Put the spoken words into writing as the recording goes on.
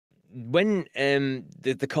when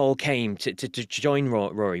the call came to join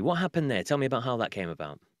Rory, what happened there? Tell me about how that came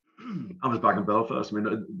about. I was back in Belfast. I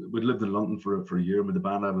mean, we'd lived in London for a year. I mean, the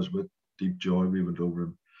band I was with, Deep Joy, we went over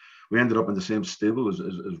and we ended up in the same stable as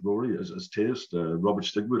Rory, as Taste, Robert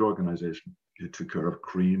Stigwood organisation, who took care of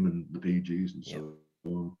Cream and the Bee Gees and so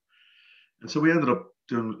on. And so we ended up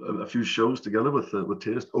doing a few shows together with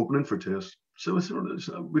Taste, opening for Taste. So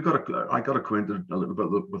I got acquainted a little bit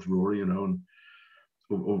with Rory, you know, and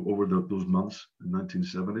over those months in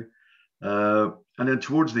 1970. And then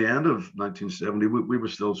towards the end of 1970, we were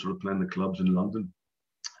still sort of playing the clubs in London.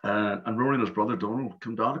 And Rory and his brother Donald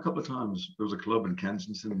came down a couple of times. There was a club in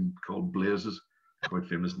Kensington called Blazes, quite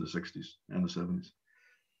famous in the 60s and the 70s.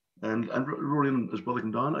 And Rory and his brother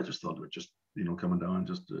came down. I just thought they were just, you know, coming down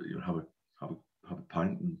just to, you know, have a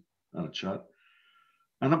pint and a chat.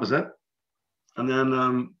 And that was it. And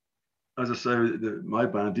then, as I say, my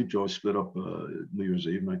band, Deep Joy, split up New Year's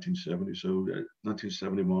Eve, 1970. So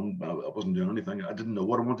 1971, I wasn't doing anything. I didn't know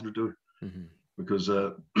what I wanted to do because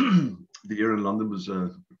the year in London was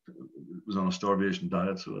on a starvation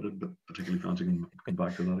diet, so I didn't particularly fancy coming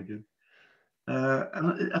back to that again.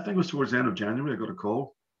 And I think it was towards the end of January, I got a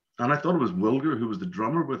call. And I thought it was Wilger, who was the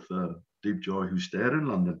drummer with Deep Joy, who stayed in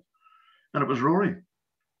London. And it was Rory.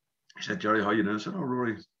 He said, "Gerry, how you doing?" I said, "Oh,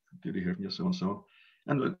 Rory, good to hear from you, so and so."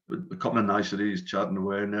 And a couple of niceties, chatting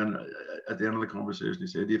away. And then at the end of the conversation, he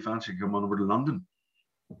said, "Do you fancy coming on over to London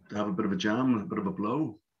to have a bit of a jam, a bit of a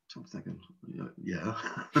blow?" So I'm thinking, yeah.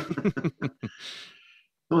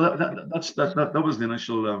 So that was the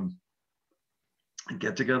initial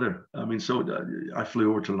get together. I mean, so I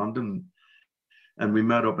flew over to London, and we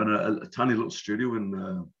met up in a tiny little studio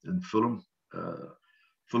in Fulham,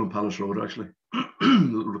 Fulham Palace Road, actually, a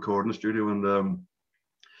little recording studio. And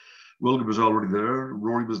Wilger was already there,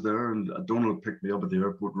 Rory was there, and Donald picked me up at the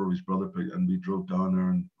airport, Rory's brother, and we drove down there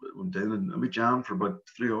and went in, and we jammed for about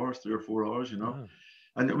 3 or 4 hours, you know. Oh.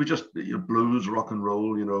 And we just, you know, blues, rock and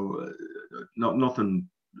roll, you know, nothing,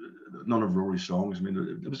 none of Rory's songs. I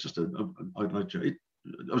mean, it was just it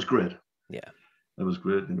was great. Yeah. It was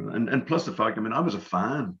great, you know. And plus the fact, I mean, I was a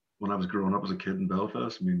fan when I was growing up as a kid in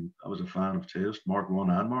Belfast. I mean, I was a fan of Taste, Mark 1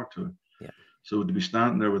 and Mark 2. Yeah. So to be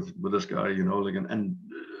standing there with this guy, you know, like, and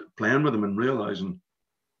playing with him and realizing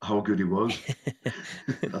how good he was.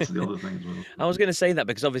 That's the other thing as well. I was going to say that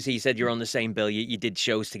because obviously you said you're on the same bill. You did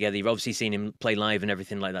shows together. You've obviously seen him play live and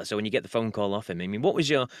everything like that. So when you get the phone call off him, I mean, what was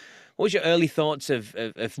your early thoughts of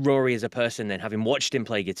Rory as a person then, having watched him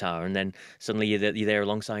play guitar and then suddenly you're there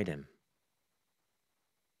alongside him?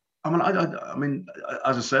 I mean,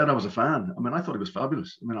 as I said, I was a fan. I mean, I thought he was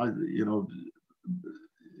fabulous. I mean,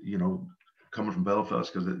 you know, coming from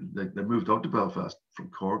Belfast, because they moved up to Belfast from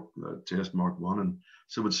Cork, Taste Mark 1, and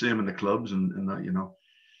so would see him in the clubs and that, you know.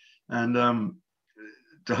 And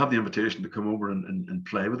to have the invitation to come over and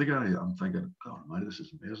play with the guy, I'm thinking, God almighty, this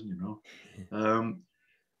is amazing, you know.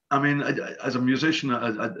 I mean, as a musician,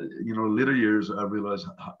 you know, later years, I realized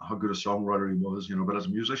how good a songwriter he was, you know, but as a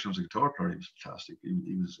musician, as a guitar player, he was fantastic.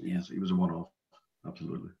 He was a one-off,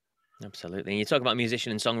 absolutely. Absolutely. And you talk about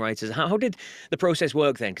musician and songwriters. How did the process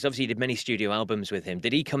work then? Because obviously you did many studio albums with him.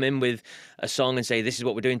 Did he come in with a song and say, "This is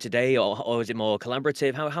what we're doing today," or was it more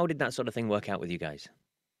collaborative? How did that sort of thing work out with you guys?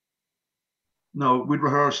 No, we'd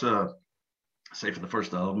rehearse, say for the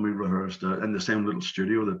first album, we rehearsed in the same little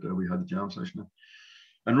studio that we had the jam session in.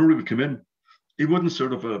 And Rory would come in. He wouldn't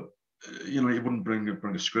sort of, you know, he wouldn't bring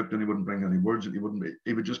a script and he wouldn't bring any words.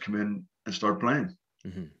 He would just come in and start playing.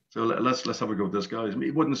 Mm-hmm. So let's have a go with this, guys. I mean,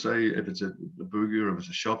 he wouldn't say if it's a boogie or if it's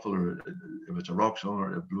a shuffle or if it's a rock song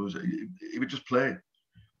or a blues. He would just play,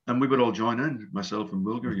 and we would all join in. Myself and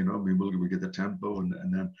Wilger, you know, Wilger would get the tempo, and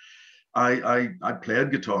then I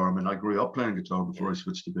played guitar. I mean, I grew up playing guitar before I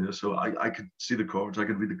switched to bass, so I could see the chords, I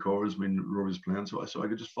could read the chords. I mean, Rory's playing, so I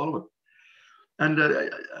could just follow it. And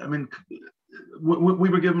I mean, we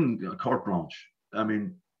were given carte blanche. I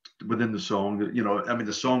mean, within the song, you know, I mean,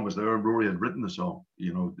 the song was there, and Rory had written the song,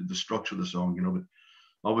 you know, the structure of the song, you know, but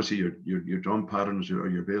obviously your drum patterns or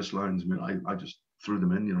your bass lines, I mean, I just threw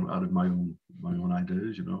them in, you know, out of my own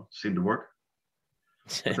ideas, you know, seemed to work.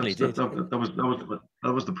 Certainly did.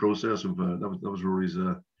 That was the process of that was Rory's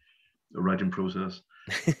writing process.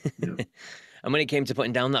 Yeah. And when it came to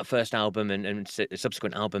putting down that first album and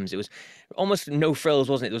subsequent albums, it was almost no frills,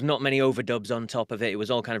 wasn't it? There was not many overdubs on top of it. It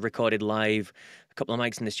was all kind of recorded live, a couple of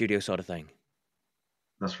mics in the studio sort of thing.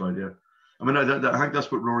 That's right, yeah. I mean, I think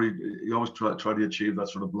that's what Rory, he always try to achieve, that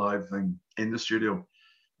sort of live thing in the studio.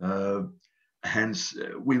 Hence,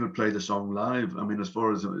 we would play the song live. I mean, as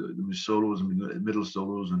far as the solos, I mean, middle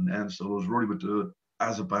solos and end solos, Rory would do it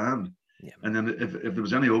as a band. Yeah. And then if there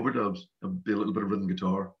was any overdubs, it would be a little bit of rhythm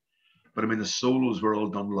guitar. But I mean, the solos were all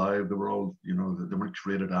done live. They were all, you know, they weren't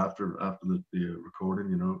created after the recording,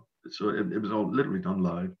 you know. So it was all literally done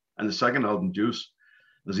live. And the second album, Juice,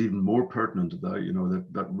 is even more pertinent to that, you know,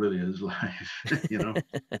 that really is live, you know.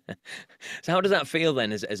 So how does that feel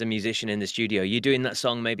then as a musician in the studio? You're doing that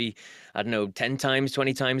song maybe, I don't know, 10 times,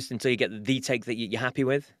 20 times until you get the take that you're happy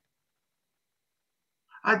with?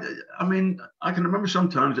 I, I mean, I can remember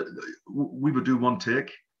sometimes we would do one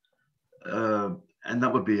take, uh, and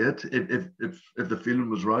that would be it. If the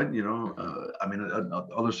feeling was right, you know. I mean,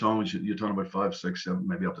 other songs you're talking about 5, 6, 7,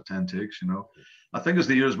 maybe up to 10 takes. You know, I think as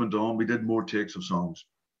the years went on, we did more takes of songs.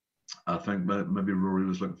 I think maybe Rory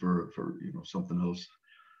was looking for you know something else.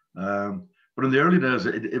 But in the early days,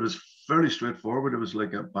 it was fairly straightforward. It was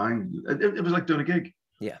like a bang. It was like doing a gig.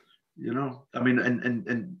 Yeah. You know, I mean,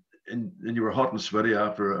 and you were hot and sweaty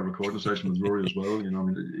after a recording session with Rory as well. You know, I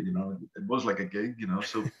mean, you know, it was like a gig. You know,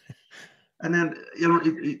 so and then you know,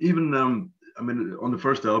 even I mean, on the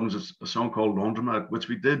first album is a song called Laundromat, which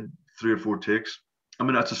we did 3 or 4 takes. I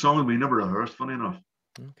mean, that's a song that we never rehearsed. Funny enough.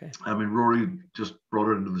 Okay. I mean, Rory just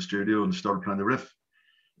brought it into the studio and started playing the riff,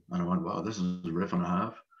 and I went, "Wow, this is a riff and a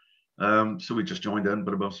half." So we just joined in,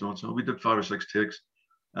 but about so and so. We did 5 or 6 takes,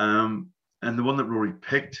 and the one that Rory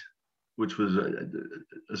picked, which was,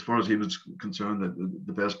 as far as he was concerned,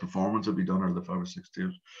 the best performance that we done out of the 5 or 6 takes.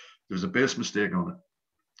 There was a bass mistake on it,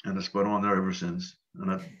 and it's been on there ever since.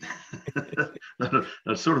 And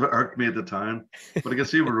that sort of irked me at the time, but I can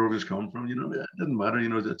see where Rory was coming from. You know, it didn't matter. You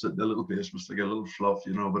know, it's a little bass mistake, a little fluff.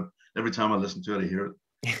 You know, but every time I listen to it, I hear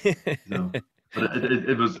it. You know, but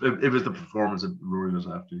it was the performance that Rory was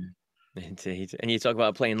after. Indeed. And you talk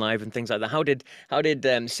about playing live and things like that. How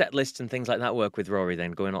did set lists and things like that work with Rory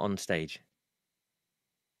then going on stage?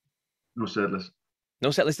 No set list.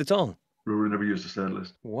 No set list at all. Rory never used a set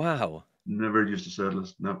list. Wow. Never used a set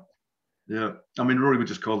list. No. Yeah. I mean, Rory would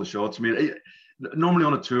just call the shots. I mean, normally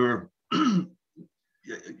on a tour,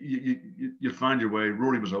 you find your way.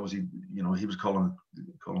 Rory was obviously, you know, he was calling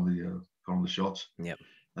the shots. Yep.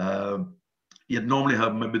 You'd normally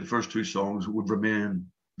have maybe the first 2 songs would remain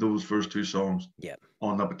those first 2 songs. Yep.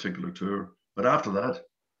 On that particular tour. But after that,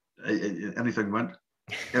 anything went.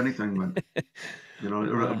 Anything went. You know,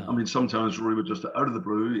 wow. I mean, sometimes Rory would just out of the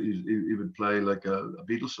blue, he would play like a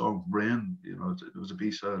Beatles song, Rain. You know, it was a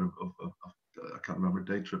B-side of I can't remember,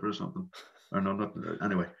 Day Tripper or something. Or no, not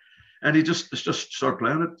anyway. And he just started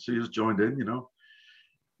playing it, so he just joined in. You know,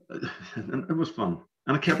 and it was fun.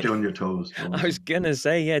 And it kept you on your toes. I was gonna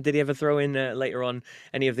say, yeah. Did he ever throw in later on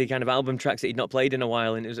any of the kind of album tracks that he'd not played in a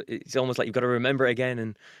while, and it's almost like you've got to remember it again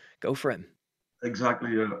and go for it.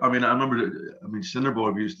 Exactly. Yeah. I mean, I remember. I mean,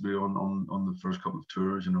 Cinderboy we used to be on the first couple of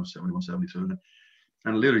tours. You know, 71, 72,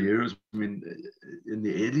 and later years. I mean, in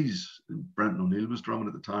the 80s, Brenton O'Neill was drumming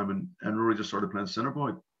at the time, and Rory just started playing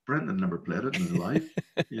Cinderboy. Brenton had never played it in his life.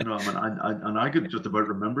 You know, I mean, I could just about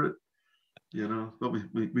remember it. You know, but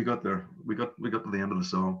we got there. We got to the end of the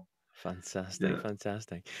song. Fantastic, yeah.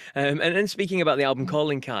 Fantastic. And then speaking about the album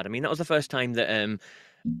calling card, I mean, that was the first time that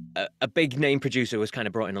a big name producer was kind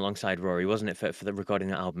of brought in alongside Rory, wasn't it, for the recording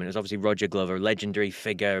that album? It was obviously Roger Glover, legendary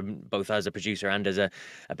figure, both as a producer and as a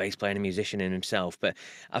bass player and a musician in himself. But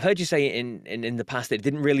I've heard you say in the past that it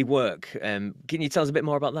didn't really work. Can you tell us a bit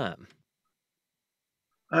more about that?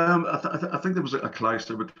 I think there was a clash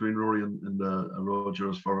there between Rory and Roger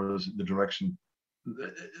as far as the direction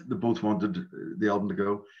they both wanted the album to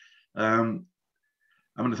go.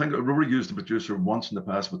 I mean, I think Rory used a producer once in the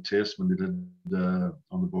past with Taste when they did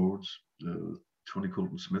on the boards. Tony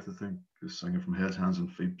Colton Smith, I think, the singer from Heads, Hands and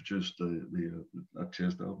Feet, produced that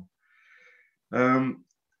Taste album.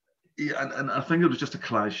 Yeah, and I think it was just a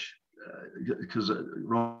clash because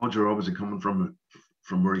Roger obviously coming from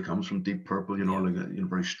where he comes from, Deep Purple, you know, like a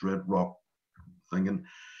very straight rock thing,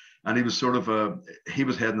 and he was sort of he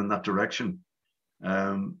was heading in that direction,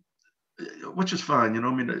 which is fine, you know.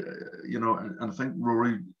 I mean, you know, and I think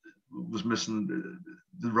Rory was missing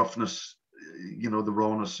the roughness, you know, the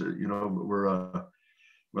rawness, you know, where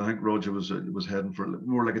I think Roger was heading for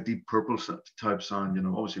more like a Deep Purple type sound, you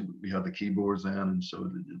know. Obviously, we had the keyboards then, and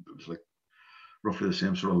so it was like roughly the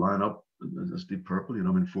same sort of lineup as Deep Purple, you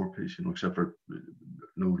know, I mean, 4-piece, you know, except for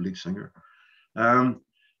no lead singer. And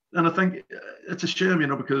I think it's a shame, you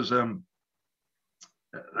know, because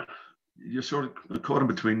you're sort of caught in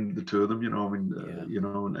between the two of them, you know. I mean, you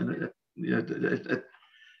know, and it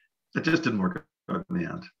just didn't work out in the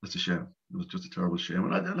end. It's a shame. It was just a terrible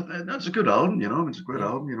shame. And that's a good album, you know. It's a great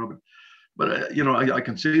album, you know. But you know, I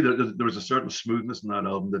can see that there was a certain smoothness in that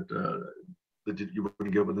album that you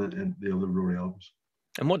wouldn't get with the other Rory albums.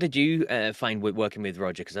 And what did you find with working with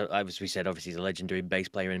Roger? Because as we said, obviously he's a legendary bass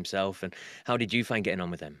player himself. And how did you find getting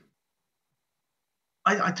on with him?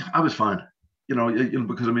 I was fine,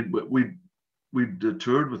 because I mean we'd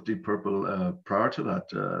toured with Deep Purple prior to that,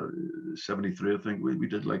 73, I think. We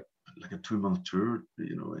did like a 2-month tour,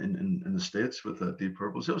 in the States with Deep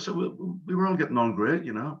Purple. So we were all getting on great,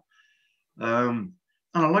 and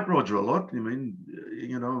I like Roger a lot. I mean,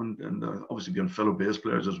 and obviously being fellow bass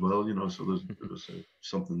players as well, so there was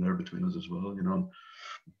something there between us as well, And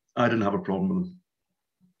I didn't have a problem with him,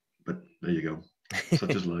 but there you go.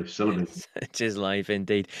 Such is life. Celebrate. Such is life,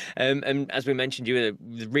 indeed. And as we mentioned, you were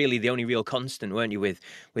really the only real constant, weren't you, with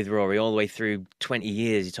Rory all the way through 20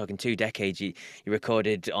 years? You're talking 2 decades. You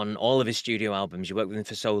recorded on all of his studio albums. You worked with him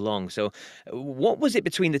for so long. So, what was it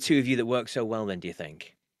between the two of you that worked so well? Then, do you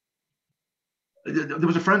think? There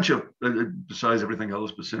was a friendship besides everything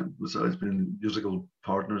else, besides being musical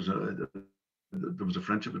partners. There was a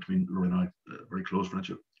friendship between Rory and I, a very close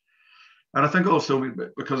friendship. And I think also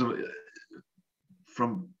because of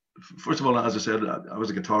from first of all, as I said, I was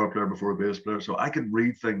a guitar player before a bass player, so I could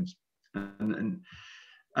read things. And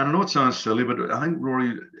I know it sounds silly, but I think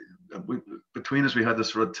Rory, between us, we had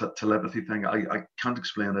this sort of telepathy thing. I can't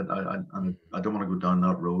explain it. I don't want to go down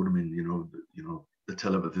that road. I mean, the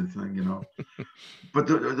telepathy thing, But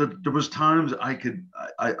there was times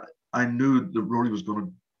I knew that Rory was going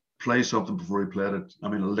to play something before he played it. I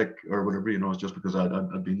mean, a lick or whatever, it's just because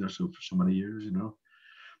I'd been there for so many years,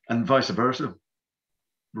 and vice versa.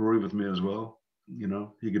 Rory with me as well.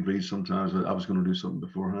 He could read sometimes that I was going to do something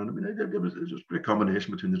beforehand. I mean, it was just a great combination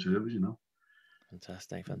between the two of us,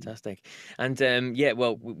 Fantastic. And yeah,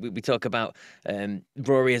 well, we talk about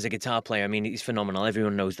Rory as a guitar player. I mean, he's phenomenal.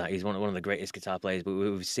 Everyone knows that. He's one of the greatest guitar players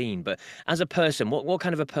we've seen. But as a person, what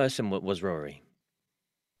kind of a person was Rory?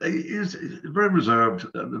 He's very reserved,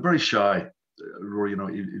 very shy. Rory,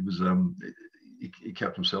 he was he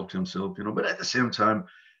kept himself to himself, But at the same time,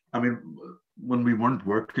 I mean, when we weren't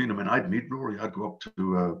working, I mean, I'd meet Rory. I'd go up to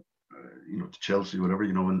to Chelsea, whatever,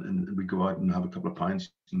 and we'd go out and have a couple of pints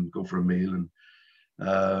and go for a meal, and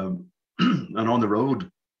and on the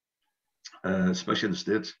road, especially in the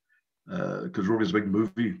States, because Rory's a big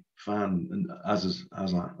movie fan, and as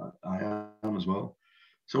I am as well.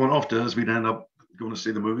 So on off days, we'd end up going to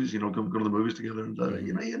see the movies, go to the movies together,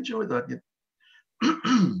 and he enjoyed that.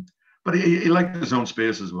 But he liked his own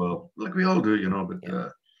space as well, like we all do, But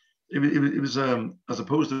he was as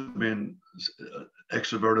opposed to being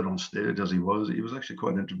extroverted on stage as he was actually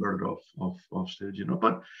quite introverted off stage,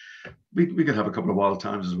 But we could have a couple of wild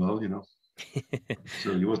times as well,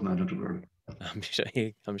 So he wasn't that introverted.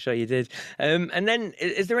 I'm sure you did. And then,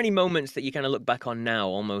 is there any moments that you kind of look back on now,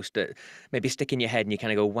 almost that maybe stick in your head, and you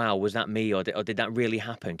kind of go, "Wow, was that me, or did that really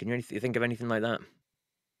happen?" Can you think of anything like that?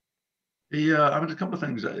 Yeah, I mean, a couple of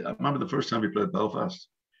things. I remember the first time we played Belfast,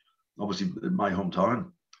 obviously in my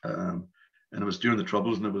hometown, and it was during the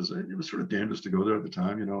Troubles, and it was sort of dangerous to go there at the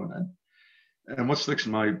time, And what sticks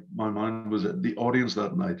in my mind was the audience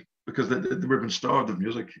that night, because they were being starved of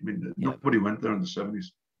music. I mean, nobody went there in the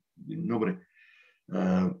 70s, nobody.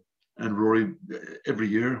 And Rory, every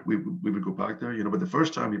year we would go back there, But the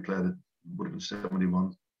first time he played it would have been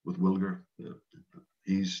 71 with Wilger.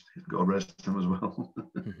 He's, God rest him as well.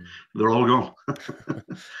 They're all gone.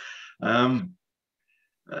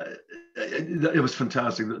 It was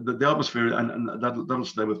fantastic. The atmosphere, and that'll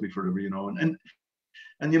stay with me forever,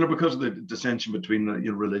 And because of the dissension between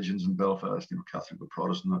religions in Belfast, Catholic or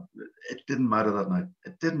Protestant, it didn't matter that night.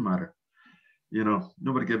 It didn't matter.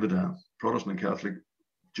 Nobody gave a damn. Protestant, Catholic,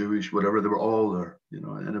 Jewish, whatever, they were all there.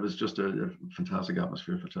 And it was just a fantastic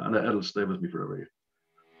atmosphere for time, and it'll stay with me forever.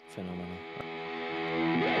 Phenomenal.